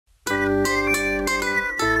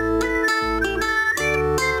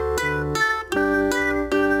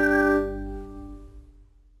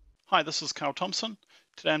Hi, this is Karl Thomson.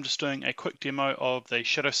 Today I'm just doing a quick demo of the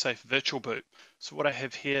ShadowXafe VirtualBoot. So what I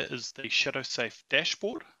have here is the ShadowXafe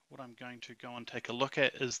dashboard. What I'm going to go and take a look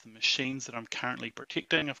at is the machines that I'm currently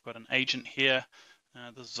protecting. I've got an agent here.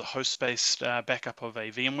 This is a host-based backup of a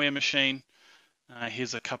VMware machine.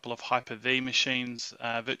 Here's a couple of HyperV machines,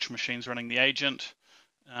 virtual machines running the agent,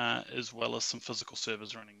 as well as some physical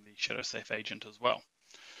servers running the ShadowXafe agent as well.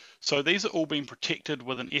 So these are all being protected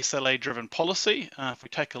with an SLA-driven policy. If we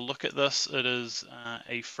take a look at this, it is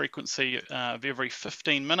a frequency of every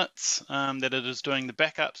 15 minutes that it is doing the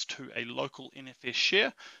backups to a local NFS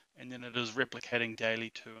share, and then it is replicating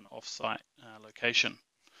daily to an offsite location.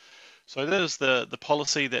 So that is the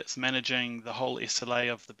policy that's managing the whole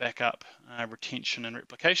SLA of the backup, retention, and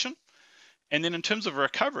replication. And then in terms of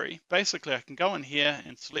recovery, basically I can go in here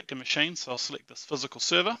and select a machine. So I'll select this physical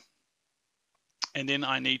server. And then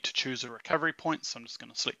I need to choose a recovery point. So I'm just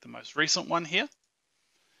going to select the most recent one here. And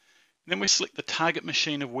then we select the target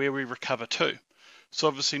machine of where we recover to. So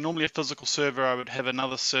obviously normally a physical server, I would have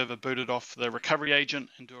another server booted off the recovery agent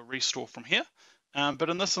and do a restore from here. But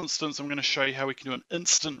in this instance, I'm going to show you how we can do an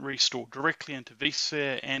instant restore directly into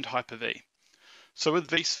vSphere and HyperV. So with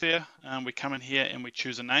vSphere, we come in here and we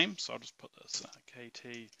choose a name. So I'll just put this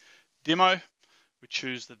KT demo. We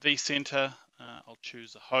choose the vCenter. I'll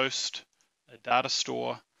choose a host, a data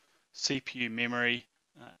store, CPU memory,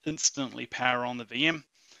 instantly power on the VM.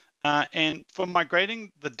 And for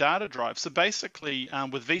migrating the data drive, so basically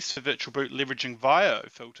with vSphere VirtualBoot leveraging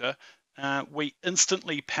VAIO filter, we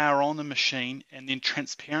instantly power on the machine and then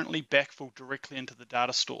transparently backfill directly into the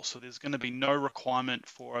data store. So there's going to be no requirement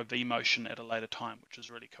for a vMotion at a later time, which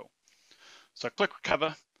is really cool. So click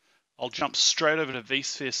recover. I'll jump straight over to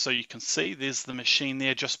vSphere so you can see there's the machine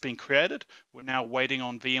there just being created. We're now waiting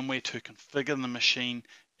on VMware to configure the machine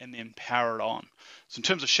and then power it on. So in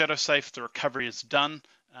terms of ShadowXafe, the recovery is done.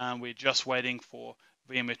 We're just waiting for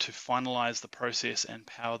VMware to finalize the process and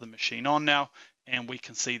power the machine on now, and we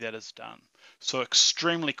can see that is done. So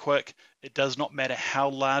extremely quick. It does not matter how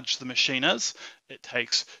large the machine is. It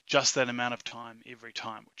takes just that amount of time every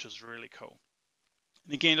time, which is really cool.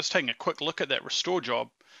 And again, just taking a quick look at that restore job,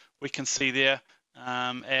 we can see there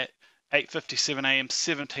at 8:57 a.m.,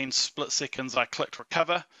 17 split seconds, I clicked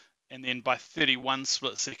recover, and then by 31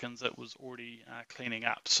 split seconds, it was already cleaning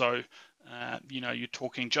up. So, you're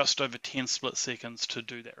talking just over 10 split seconds to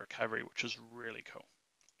do that recovery, which is really cool.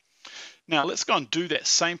 Now, let's go and do that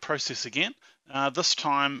same process again. This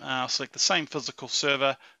time, I'll select the same physical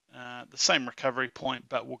server, the same recovery point,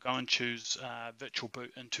 but we'll go and choose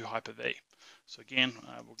VirtualBoot into HyperV. So again,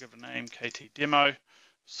 we'll give a name, KT demo.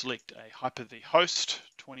 Select a HyperV host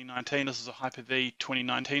 2019. This is a HyperV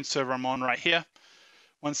 2019 server I'm on right here.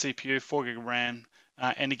 1 CPU, 4 GB RAM.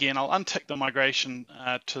 And again, I'll untick the migration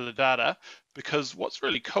to the data because what's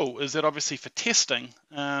really cool is that obviously for testing,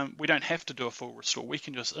 we don't have to do a full restore. We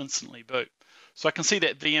can just instantly boot. So I can see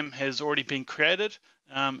that VM has already been created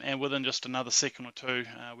and within just another second or two,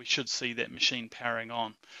 we should see that machine powering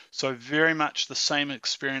on. So very much the same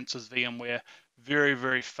experience as VMware. Very,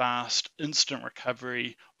 very fast, instant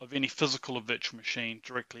recovery of any physical or virtual machine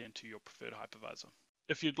directly into your preferred hypervisor.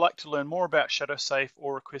 If you'd like to learn more about ShadowXafe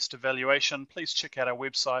or request evaluation, please check out our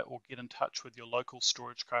website or get in touch with your local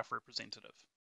StorageCraft representative.